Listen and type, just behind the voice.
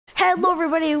Hello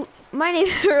everybody, my name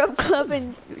is Urupglop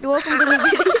and welcome to the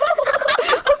video.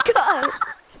 Oh god!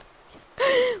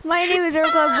 My name is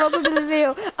Urupglop, welcome to the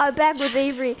video. I'm back with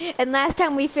Avery, and last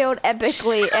time we failed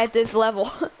epically at this level.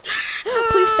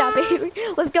 Please stop, Avery.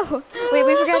 Let's go. Wait,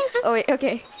 we forgot. Oh wait,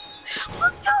 okay.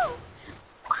 Let's go!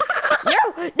 No!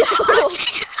 No!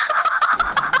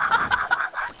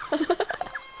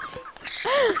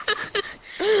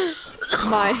 Oh,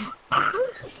 Mine.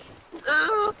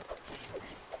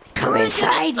 Come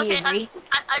inside, okay, Avery.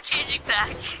 I'm changing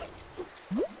back.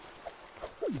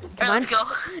 Come on. Let's go.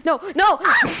 No, no!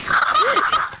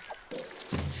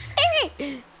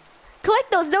 Avery! Collect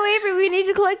those! No, Avery, we need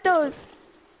to collect those!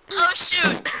 Oh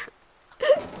shoot!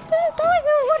 Oh my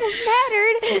god, what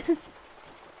mattered?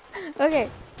 Okay.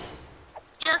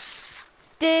 Yes.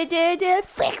 Frick, frick,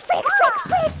 frick, frick,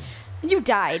 frick! You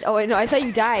died. Oh wait, no, I thought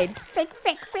you died. Frick,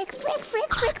 frick, frick, frick,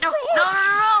 frick, frick, No, frick! no, no, no,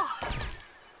 no!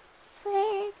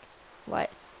 Frick!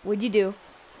 What? What'd you do?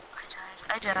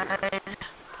 I died.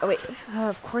 Oh wait,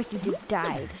 of course you did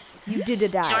die. You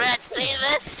did die. You're not saying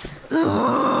this?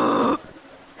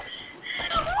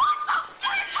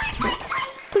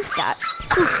 Please stop.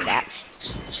 Please stop.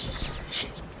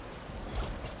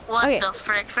 What Okay. the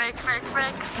frick, frick, frick,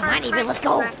 frick, frick, Come on, Avery, frick, let's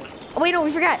go. frick. Oh wait, no,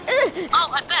 we forgot. Oh,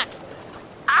 I'm back.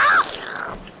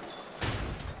 Ah!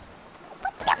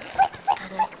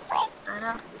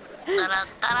 Da-da, da-da,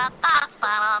 da-da,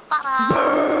 da-da, da-da.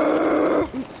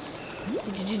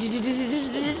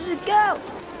 Go!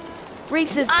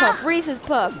 Reese's Puff, Reese's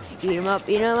Puff. Eat 'em up,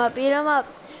 eat 'em up, eat 'em up.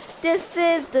 This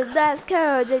is the last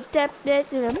code, the depth to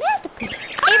the masterpiece.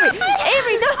 Avery,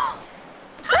 Avery, no!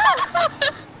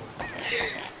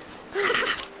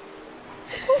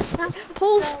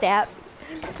 Pull step.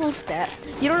 Pull step.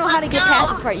 You don't know how to get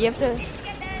past the part. You have to.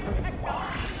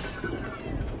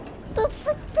 The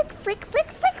frick, frick, frick, frick,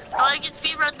 frick. Oh, I can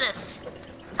speedrun this.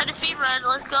 Time to speedrun.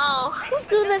 Let's go. Let's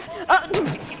do this. Oh.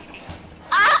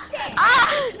 Ah!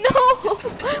 Ah! No!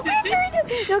 What are you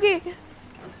doing? Okay.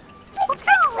 Let's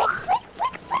go.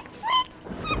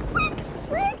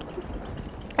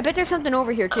 I bet there's something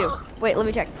over here too. Wait, let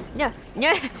me check. No,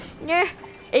 no, no.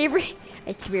 Avery,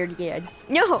 I swear to God.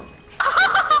 No!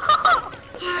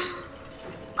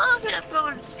 Oh, okay, I'm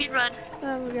going to speedrun.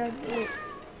 Oh my god. Wait.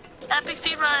 Epic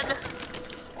speedrun.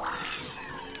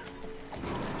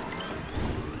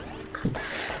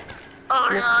 Oh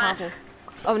Looks god. awful.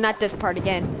 Oh, not this part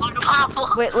again. Look awful.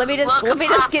 Wait, let me just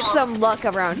get awful. some luck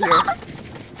around here.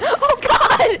 Oh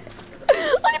god!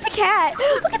 Look at the cat!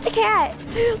 Look at the cat!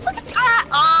 Look at the cat!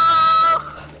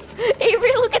 Oh!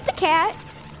 Avery, look at the cat!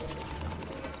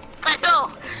 I know.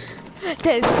 That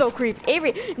is so creepy.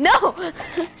 Avery, no!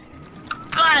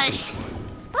 Bye.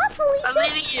 Bye, Felicia. I'm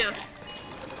leaving you.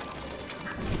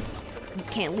 You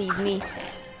can't leave me.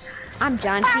 I'm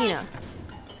John Cena.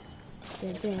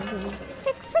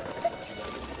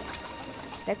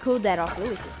 That cooled that off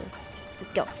really quickly.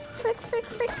 Let's go. Frick, frick,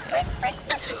 frick, frick, frick.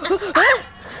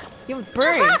 You was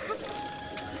burned.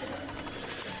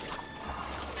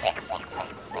 Frick, frick, frick,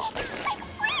 frick, frick, frick,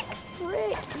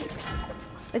 frick.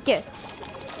 Let's get it.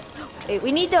 Wait,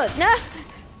 we need those. No!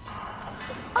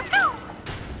 Let's go.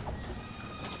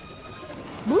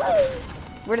 Woo!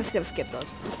 We're just gonna skip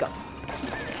those. Let's go.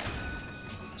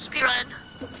 Speedrun.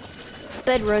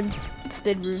 Sped run.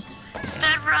 Sped run.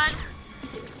 Speedrun.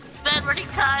 Sped running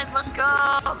time. Let's go.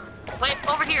 Wait,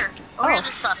 over here. Over here,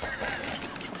 there's stuff.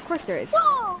 Of course there is.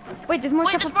 Whoa. Wait, there's more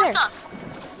Wait, stuff there's up more there. stuff.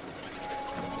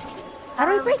 How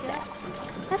do we break that?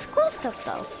 That's cool stuff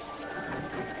though.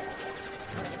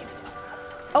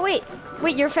 Oh wait,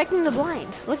 wait, you're affecting the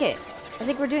blinds. Look at it. I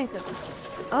think we're doing something.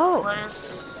 Oh, What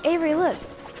is... Avery, look.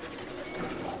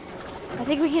 I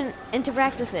think we can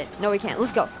interact with it. No, we can't.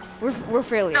 Let's go. We're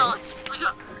failures. No, let's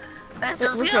go. Let's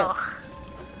We're go.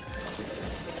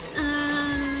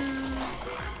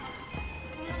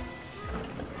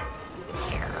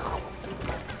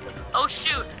 Oh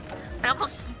shoot. I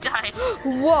almost died.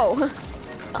 Whoa.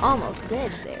 Almost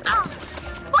dead there. Ah.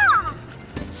 Ah.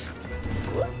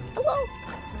 Hello.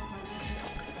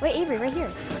 Wait, Avery, right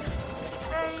here.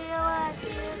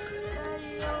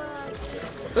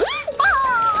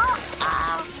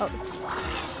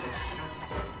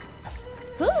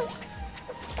 Oh.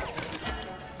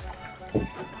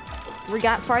 We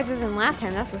got farther than last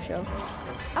time, that's for sure.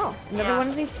 Oh, another one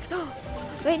of these.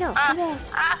 Wait, no. Come back.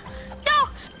 No!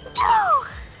 No!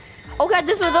 Oh god,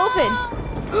 this was open.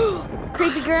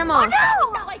 Creepy grandma.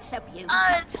 No! Nice of you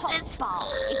It's...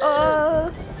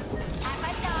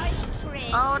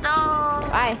 Oh no!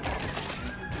 Bye.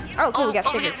 Oh, cool, we got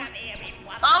over stickers. here.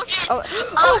 Oh jeez! Oh.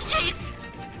 Oh jeez!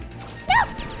 No!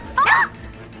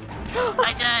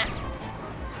 I died.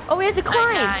 Oh, we have to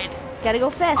climb. I died. Gotta go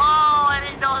fast. Oh, I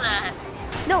didn't know that.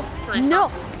 No, Kill no.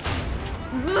 yourself.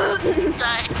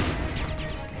 Die.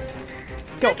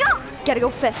 Go. Go. Gotta go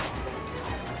fast.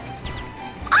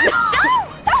 No!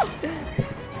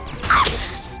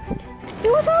 It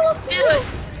was all up to you.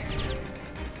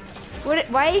 Dude.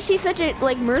 Why is she such a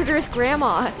like murderous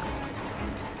grandma?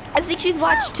 I think she's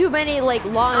watched too many like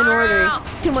Law and Order.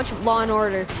 Too much Law and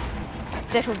Order.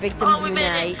 Special victims Oh, we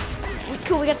made unite.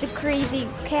 Cool, we got the crazy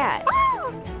cat.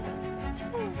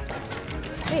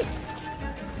 Wait.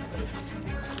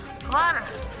 Come on.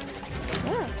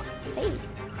 Yeah. Hey.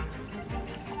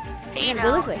 Hey,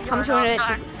 Go this way. How much more did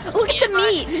sorry. it? Look at the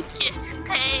meat.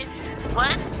 Hey,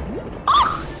 what?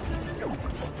 Oh!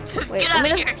 Wait, Get out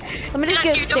of here. Let me just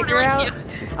get a sticker out.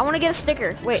 I want to get a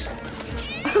sticker. Wait.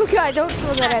 Oh god, don't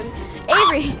throw that at me.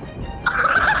 Avery!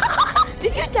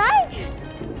 Did you die?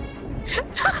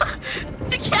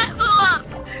 The cat blew up.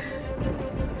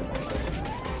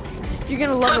 You're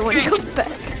gonna love it when it comes back.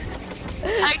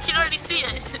 I can already see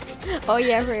it. Oh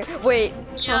yeah, wait.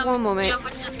 Yeah, One moment. Yeah,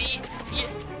 but just me. Yeah.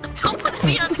 Don't put the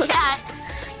meat on the cat.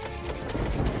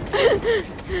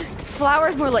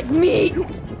 Flour's more like meat.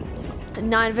 A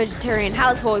non-vegetarian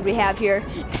household we have here,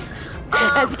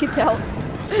 as you can tell.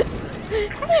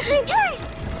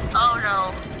 Oh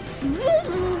no.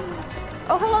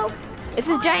 Oh hello. It's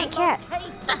a giant cat.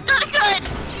 That's not good.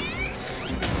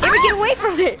 Avery, get away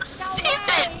from it.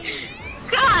 Stupid.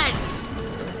 God.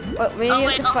 Wait, maybe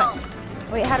we have to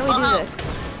fight. Wait, how do we do Uh-oh. this?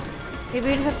 Maybe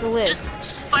we just have to live.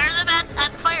 Just fire them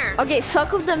at fire. Okay,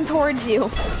 suckle them towards you.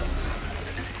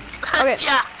 Okay,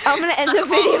 Yeah. I'm gonna end the Suck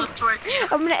all video. of them towards you.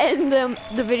 I'm gonna end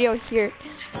the video here.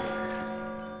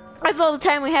 That's all the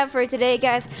time we have for today,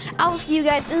 guys. I will see you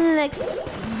guys in the next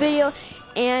video,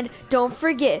 and don't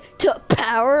forget to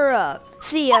power up.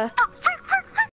 See ya. What the frick